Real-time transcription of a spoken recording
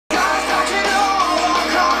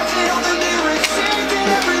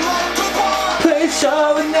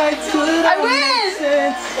I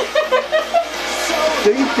win!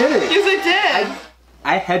 So you did it. Yes, I did.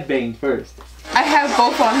 I headbanged first. I have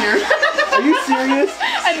both on here. Are you serious?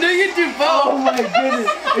 I knew you'd do both. Oh my goodness.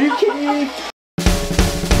 Are you kidding me?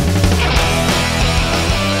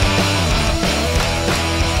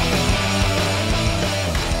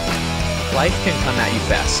 Life can come at you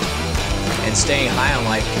fast, and staying high on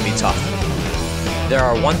life can be tough. There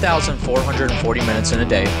are 1,440 minutes in a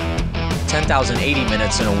day, 10,080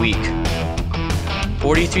 minutes in a week,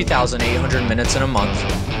 43,800 minutes in a month,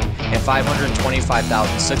 and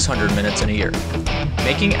 525,600 minutes in a year.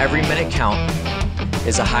 Making every minute count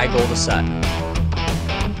is a high goal to set.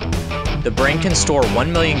 The brain can store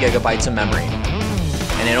 1 million gigabytes of memory,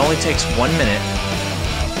 and it only takes 1 minute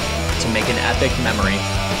to make an epic memory.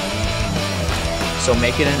 So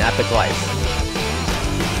make it an epic life.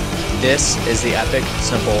 This is the Epic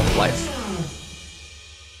Simple Life.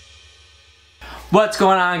 What's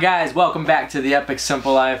going on, guys? Welcome back to the Epic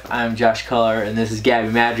Simple Life. I'm Josh Culler and this is Gabby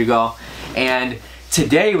Madrigal. And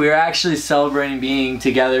today we're actually celebrating being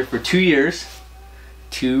together for 2 years.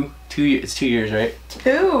 It's 2 years, right?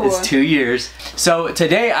 It's 2 years. So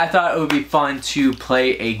today I thought it would be fun to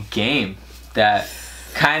play a game that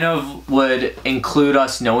kind of would include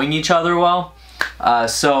us knowing each other well.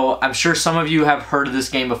 So I'm sure some of you have heard of this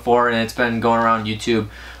game before and it's been going around YouTube,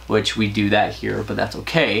 which we do that here, but that's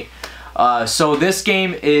okay. So this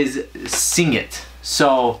game is Sing It.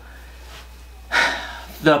 So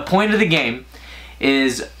the point of the game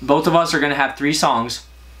is both of us are going to have 3 songs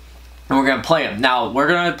and we're going to play them. Now we're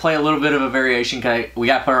going to play a little bit of a variation because we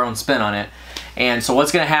got to put our own spin on it. And so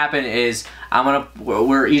what's going to happen is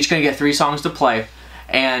we're each going to get 3 songs to play,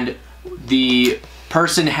 and the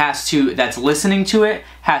person that's listening to it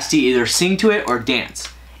has to either sing to it or dance,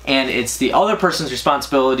 and it's the other person's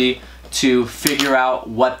responsibility to figure out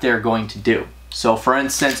what they're going to do. So for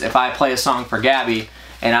instance, if I play a song for Gabby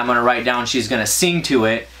and I'm gonna write down she's gonna sing to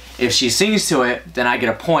it, if she sings to it then I get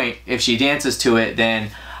a point. If she dances to it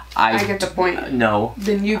then I get the point. No,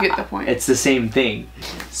 then you get the point. It's the same thing.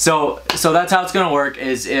 So that's how it's gonna work,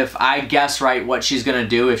 is if I guess right what she's gonna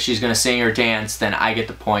do, if she's gonna sing or dance, then I get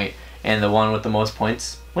the point, and the one with the most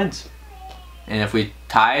points wins. And if we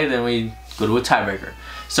tie, then we go to a tiebreaker.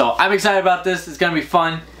 So I'm excited about this. It's gonna be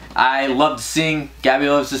fun. I love to sing. Gabby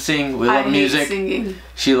loves to sing. We love music. Singing.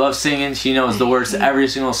 She loves singing. She knows the words to every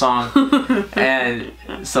single song. And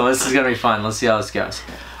so this is gonna be fun. Let's see how this goes.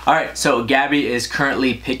 Alright, so Gabby is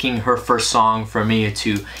currently picking her first song for me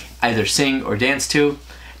to either sing or dance to.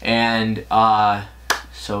 And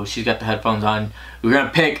so she's got the headphones on. We're gonna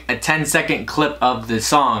pick a 10-second clip of the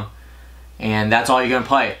song, and that's all you're gonna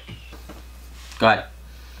play. Go ahead.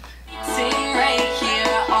 Sing right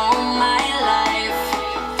here all my life.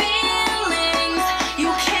 Feelings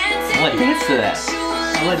you can't I want to dance to that.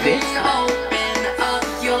 I want to dance to that. open up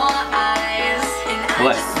your eyes.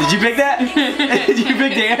 What? Did you pick that? Did you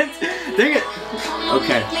pick dance? Dang it.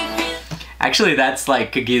 Okay. Actually, that's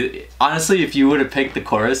like, honestly, if you would have picked the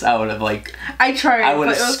chorus, I would have like. I tried, but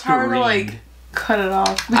it was screamed. hard to like cut it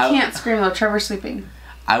off. We can't scream though. Trevor's sleeping.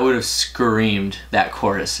 I would have screamed that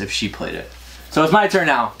chorus if she played it. So it's my turn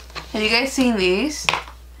now. Have you guys seen these?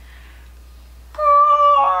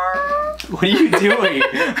 What are you doing?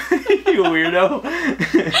 You weirdo.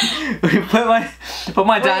 put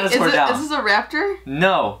my dinosaur down. Is this a raptor?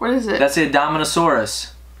 No. What is it? That's a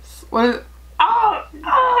Dominosaurus. What is it? Oh,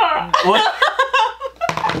 oh. What?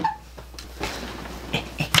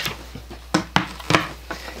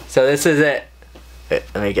 So this is it. Wait,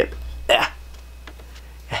 let me get. Yeah.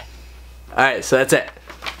 Alright, so that's it.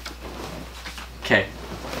 Okay.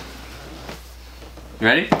 You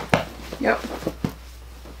ready? Yep.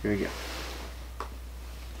 Here we go.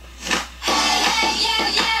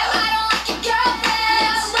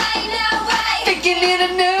 Think you need a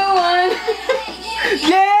new one.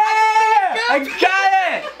 Yeah! I got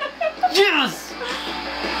it! Yes!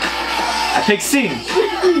 I picked sing.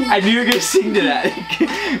 I knew you were gonna sing to that.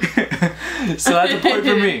 So that's a point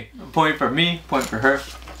for me. A point for me, point for her.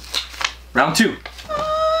 Round 2.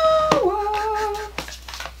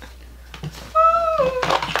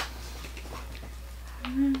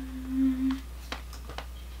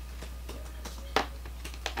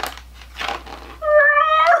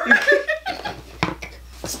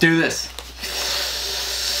 Let's do this.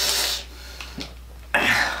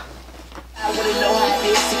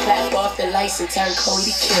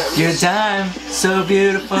 Your dime, so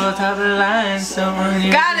beautiful, top of the line, so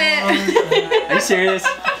Got it. Are you serious?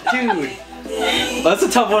 Dude. That's a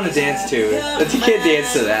tough one to dance to. You can't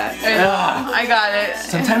dance to that. I got it.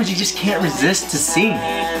 Sometimes you just can't resist to sing.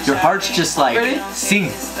 Your heart's just like, Ready?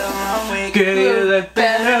 sing. Good,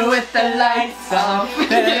 Better with the lights off.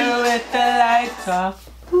 better with the lights off.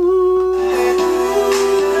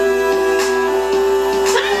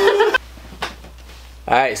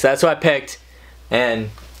 Alright, so that's what I picked. And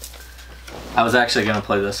I was actually going to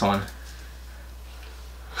play this one.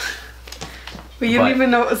 But you don't even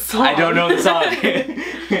know what song. I don't know the song.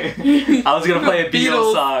 I was gonna play a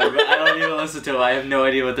Beatles song, but I don't even listen to them. I have no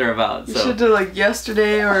idea what they're about. You So. should do like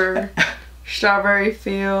Yesterday or Strawberry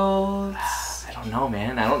Fields. I don't know,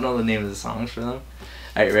 man. I don't know the name of the songs for them.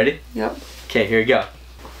 Alright, ready? Yep. Okay, here we go.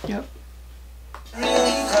 Yep.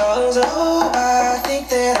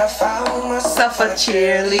 Myself a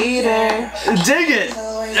cheerleader. Dig it!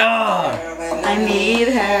 Oh, I need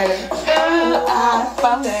her.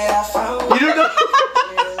 you don't know?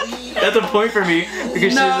 That's a point for me because she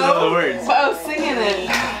doesn't know the words. But I was singing it.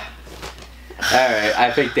 Alright,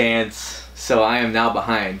 I picked dance, so I am now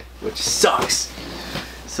behind, which sucks.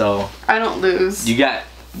 So, I don't lose. you got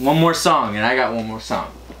one more song, and I got one more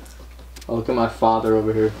song. Oh, look at my father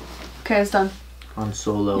over here Okay, it's done. on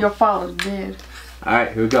solo. Your father did.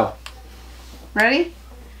 Alright, here we go. Ready?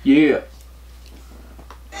 Yeah.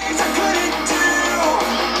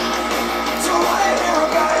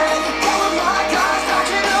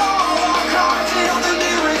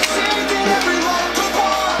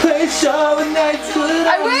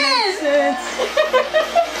 I win!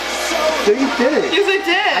 So you did it. Yes, I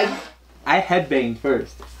did. I headbanged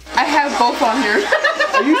first. I have both on here.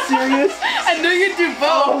 Are you serious? I knew you'd do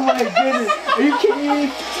Oh both. my goodness. Are you kidding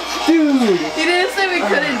me? Dude. You didn't say we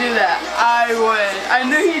couldn't do that. I would. I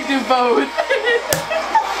knew you'd do both.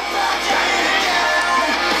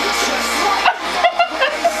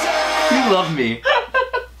 You love me.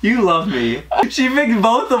 You love me. She picked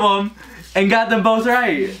both of them and got them both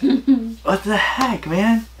right. What the heck,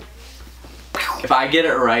 man? If I get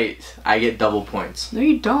it right, I get double points. No,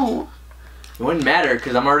 you don't. It wouldn't matter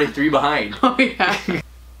because I'm already 3 behind. Oh, yeah.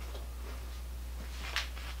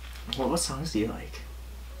 Well, what songs do you like?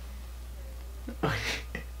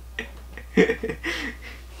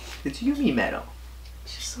 Did you give me metal?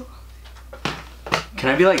 Can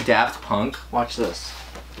I be like Daft Punk? Watch this.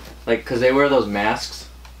 Like, cause they wear those masks.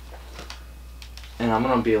 And I'm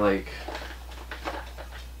gonna be like,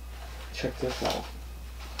 check this out.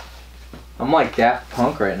 I'm like Daft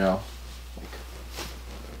Punk right now.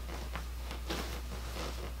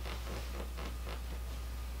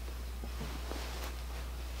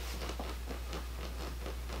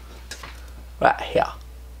 Right here.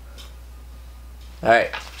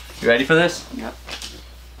 Alright, you ready for this? Yep. Here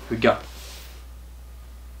we go.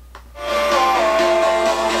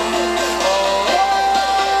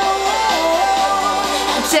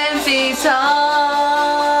 10 feet tall.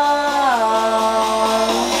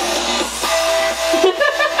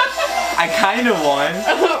 I kind of won.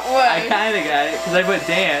 What? I kind of got it because I put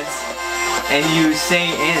dance and you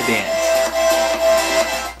sing and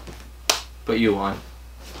dance. But you won.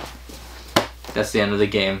 That's the end of the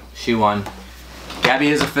game. She won. Gabby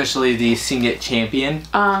is officially the Sing It champion.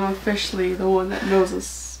 I'm officially the one that knows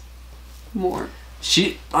us more.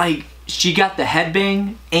 She got the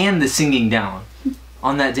headbang and the singing down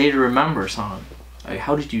on that Day to Remember song. Like,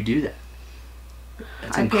 how did you do that?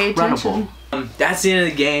 That's I pay attention. That's the end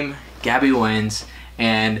of the game. Gabby wins.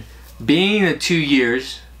 And being the 2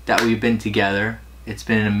 years that we've been together, it's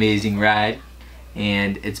been an amazing ride.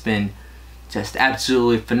 And it's been just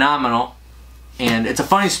absolutely phenomenal. And it's a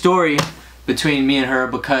funny story between me and her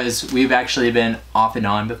because we've actually been off and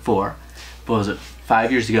on before. What was it,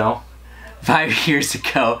 5 years ago? 5 years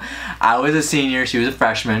ago, I was a senior, she was a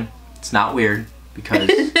freshman. It's not weird because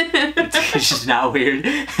it's just not weird.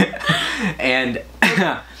 And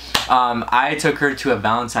I took her to a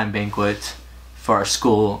Valentine banquet for our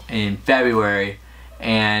school in February,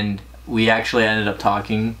 and we actually ended up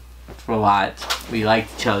talking for a lot. We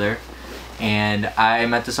liked each other, and I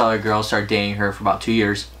met this other girl, started dating her for about 2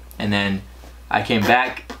 years, and then I came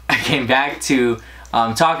back to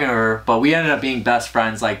talking to her, but we ended up being best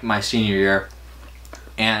friends like my senior year.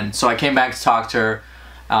 And so I came back to talk to her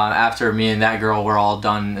after me and that girl were all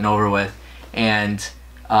done and over with, and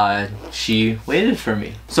she waited for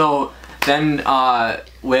me. So then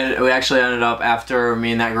we actually ended up, after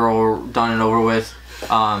me and that girl were done and over with,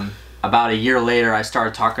 about a year later I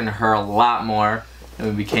started talking to her a lot more, and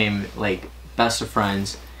we became like best of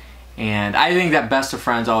friends. And I think that best of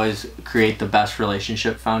friends always create the best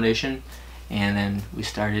relationship foundation. And then we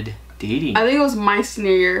started dating. I think it was my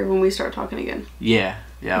senior year when we started talking again. Yeah,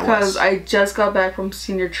 it Because was. I just got back from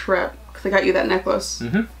senior trip. because I got you that necklace.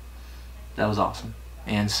 That was awesome.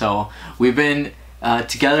 And so we've been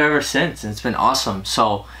together ever since, and it's been awesome.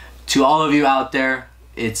 So to all of you out there,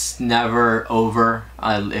 it's never over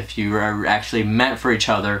if you are actually meant for each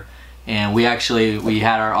other. And we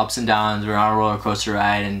had our ups and downs. We were on a roller coaster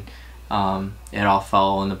ride, and it all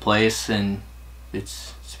fell into place, and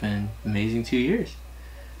it's been an amazing 2 years.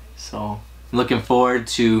 So I'm looking forward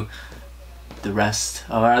to the rest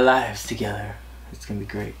of our lives together. It's gonna be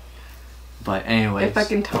great. But anyways, if I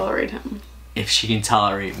can tolerate him. If she can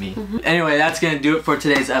tolerate me. Anyway, that's gonna do it for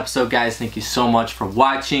today's episode, guys. Thank you so much for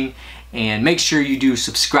watching, and make sure you do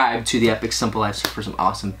subscribe to the Epic Simple Life for some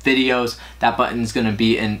awesome videos. That button's gonna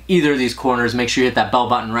be in either of these corners. Make sure you hit that bell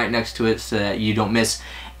button right next to it so that you don't miss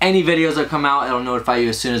any videos that come out. It'll notify you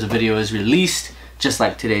as soon as a video is released, just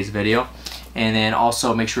like today's video. And then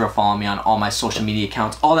also make sure to follow me on all my social media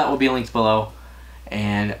accounts. All that will be linked below.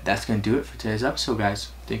 And that's gonna do it for today's episode, guys.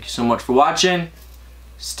 Thank you so much for watching.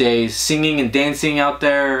 Stay singing and dancing out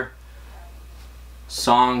there.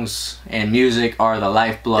 Songs and music are the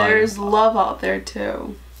lifeblood. There's love out there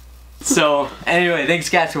too. So anyway, thanks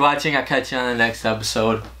guys for watching. I'll catch you on the next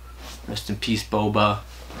episode. Rest in peace, Boba.